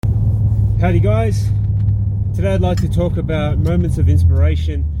Howdy guys, today I'd like to talk about moments of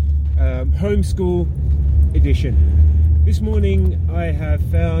inspiration, homeschool edition. This morning I have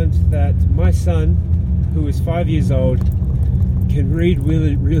found that my son, who is 5 years old, can read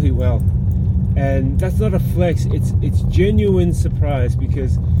really well, and that's not a flex, it's genuine surprise,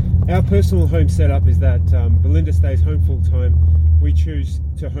 because our personal home setup is that Belinda stays home full time, we choose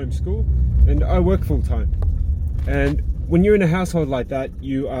to homeschool, and I work full time. And when you're in a household like that,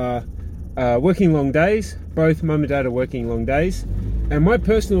 you are working long days. Both mum and dad are working long days, and my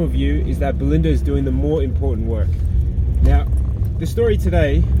personal view is that Belinda is doing the more important work. Now, the story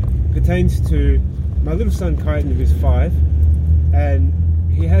today pertains to my little son Kyton, who's 5, and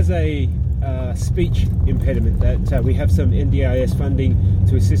he has a speech impediment that we have some NDIS funding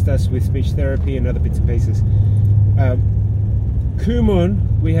to assist us with speech therapy and other bits and pieces.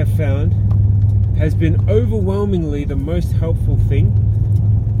 Kumon, we have found, has been overwhelmingly the most helpful thing,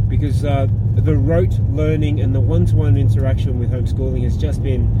 because the rote learning and the one-to-one interaction with homeschooling has just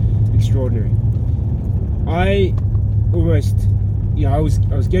been extraordinary. I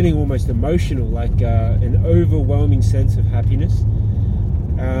was getting almost emotional, like an overwhelming sense of happiness,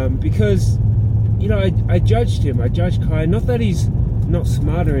 because I judged him. I judged Kai. Not that he's not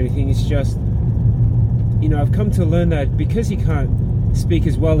smart or anything. It's just I've come to learn that because he can't speak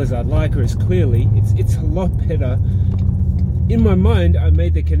as well as I'd like or as clearly, it's a lot better. In my mind, I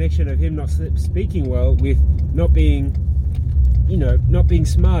made the connection of him not speaking well with not being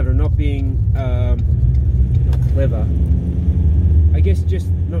smart or not being not clever. I guess just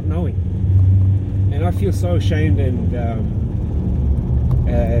not knowing. And I feel so ashamed and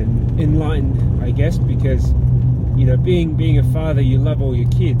enlightened, I guess, because being a father, you love all your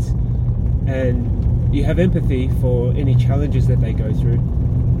kids and you have empathy for any challenges that they go through.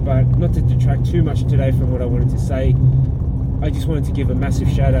 But not to detract too much today from what I wanted to say, I just wanted to give a massive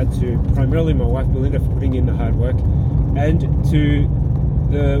shout out to primarily my wife Belinda for putting in the hard work, and to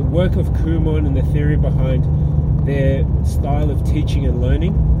the work of Kumon and the theory behind their style of teaching and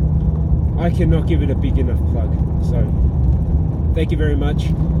learning. I cannot give it a big enough plug. So thank you very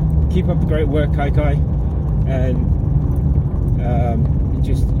much. Keep up the great work, Kai, and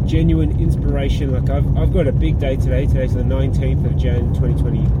just genuine inspiration. Like I've got a big day today. Today's the 19th of Jan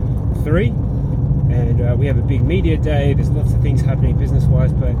 2023, and we have a big media day. There's lots of things happening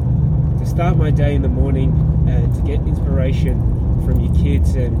business-wise, but to start my day in the morning and to get inspiration from your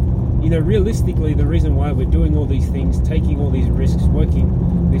kids, and realistically, the reason why we're doing all these things, taking all these risks, working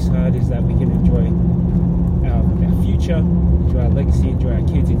this hard, is that we can enjoy our future, enjoy our legacy, enjoy our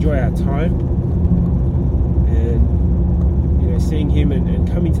kids, enjoy our time. And seeing him and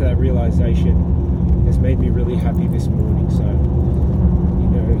coming to that realization has made me really happy this morning. So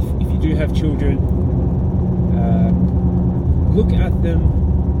if you do have children, look at them,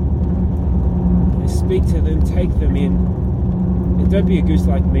 speak to them, take them in, and don't be a goose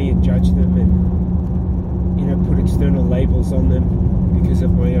like me and judge them and put external labels on them because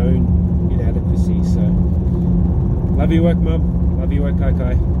of my own inadequacy. So love your work, Mum. Love your work,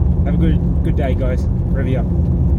 Kai. Have a good day, guys. Rev you up.